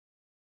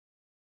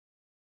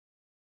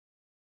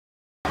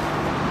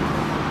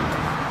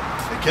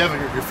Kevin,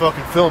 you're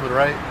fucking filming,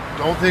 right?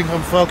 Don't think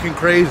I'm fucking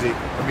crazy.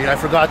 I mean, I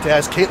forgot to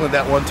ask Caitlin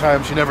that one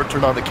time. She never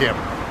turned on the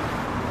camera.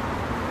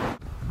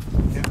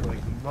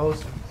 Like, the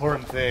most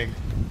important thing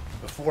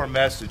before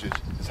messages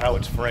is how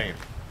it's framed.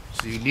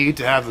 So you need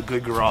to have a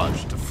good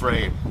garage to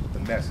frame the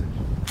message.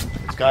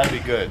 It's got to be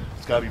good.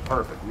 It's got to be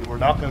perfect. We're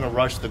not going to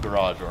rush the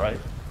garage, all right?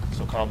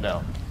 So calm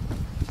down.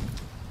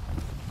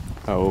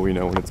 How will we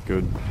know when it's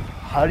good?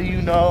 How do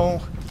you know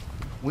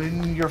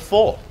when you're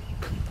full?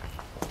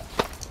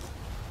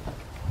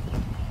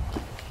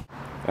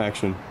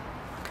 Action.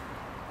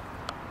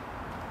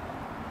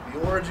 The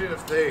origin of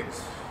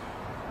things.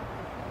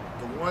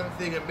 The one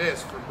thing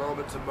amiss from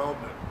moment to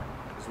moment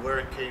is where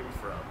it came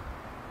from.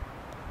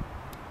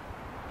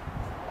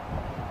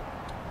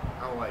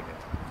 I don't like it.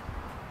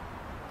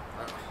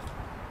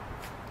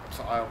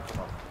 Come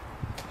on.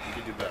 You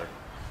can do better.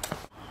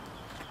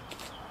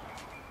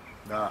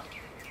 Nah.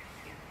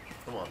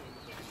 Come on.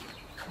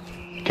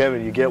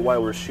 Kevin, you get why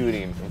we're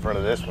shooting in front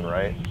of this one,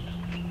 right?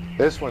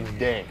 This one's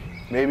dank.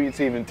 Maybe it's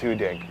even too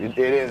dank. It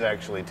is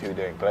actually too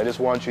dank, but I just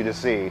want you to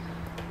see.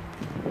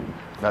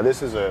 Now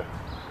this is a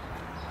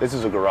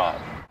garage.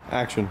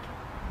 Action.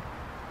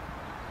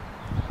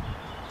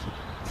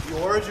 The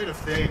origin of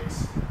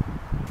things.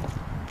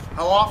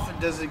 How often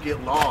does it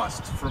get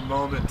lost from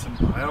moment to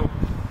moment?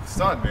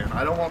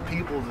 I don't want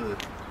people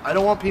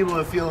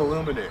to feel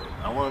illuminated.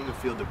 I want them to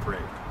feel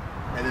depraved.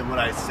 And then what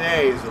I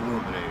say is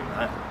illuminating.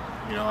 I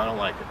don't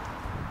like it.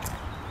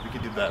 We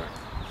could do better.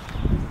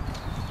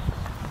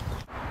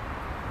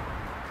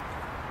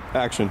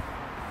 Action.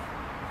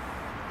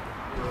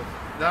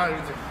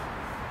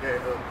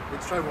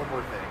 Let's try one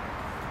more thing.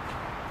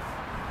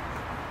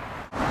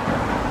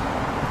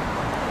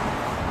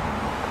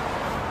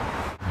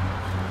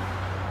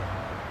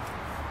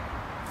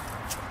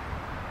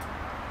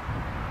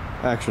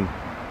 Action.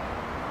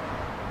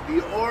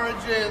 The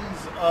origins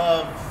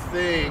of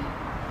thing.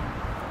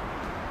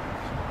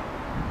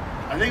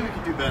 I think we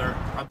could do better.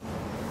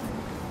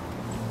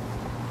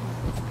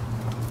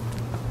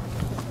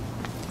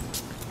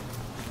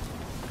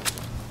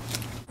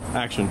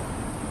 Action.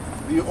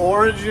 The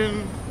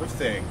origin of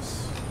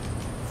things.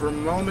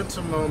 From moment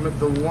to moment,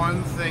 the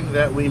one thing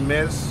that we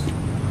miss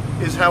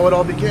is how it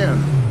all began.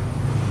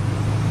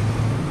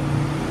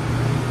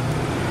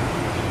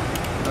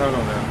 I don't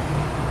know, man.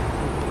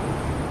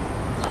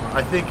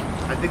 I think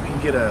we can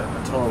get a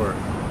taller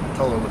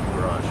looking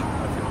garage,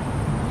 I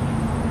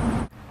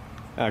feel.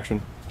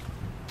 Action.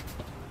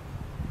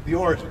 The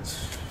origins.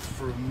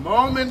 From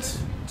moment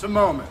to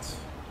moment,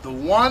 the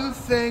one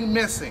thing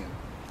missing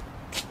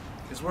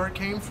is where it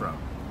came from.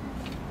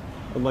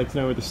 I'd like to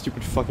know where the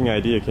stupid fucking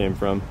idea came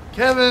from.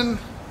 Kevin,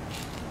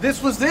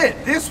 this was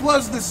it. This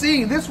was the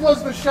scene. This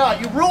was the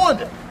shot. You ruined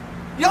it.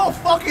 You know how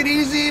fucking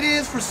easy it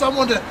is for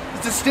someone to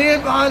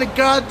stand behind a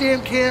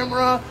goddamn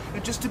camera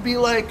and just to be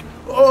like,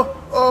 oh,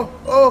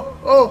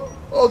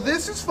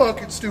 this is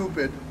fucking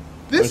stupid.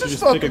 This is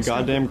fucking stupid. Pick a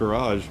goddamn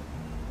garage.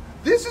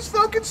 This is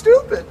fucking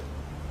stupid.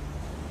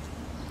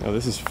 No,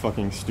 this is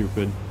fucking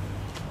stupid.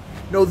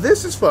 No,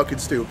 this is fucking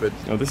stupid.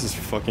 No, this is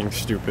fucking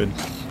stupid.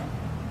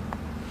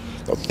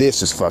 Oh,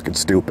 this is fucking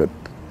stupid.